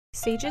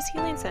Sage's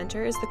Healing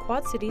Center is the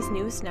Quad City's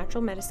newest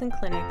natural medicine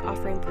clinic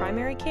offering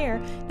primary care,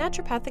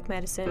 naturopathic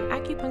medicine,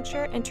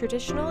 acupuncture, and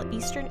traditional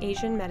Eastern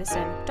Asian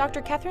medicine.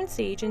 Dr. Catherine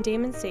Sage and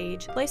Damon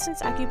Sage,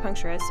 licensed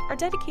acupuncturists, are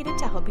dedicated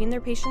to helping their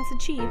patients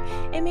achieve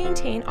and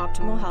maintain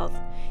optimal health.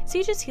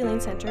 Sage's Healing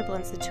Center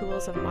blends the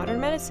tools of modern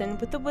medicine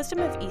with the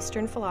wisdom of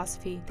Eastern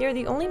philosophy. They are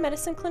the only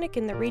medicine clinic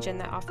in the region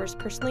that offers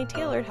personally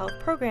tailored health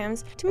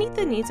programs to meet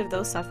the needs of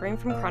those suffering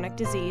from chronic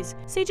disease.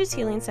 Sage's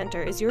Healing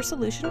Center is your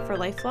solution for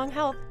lifelong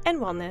health and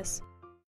wellness.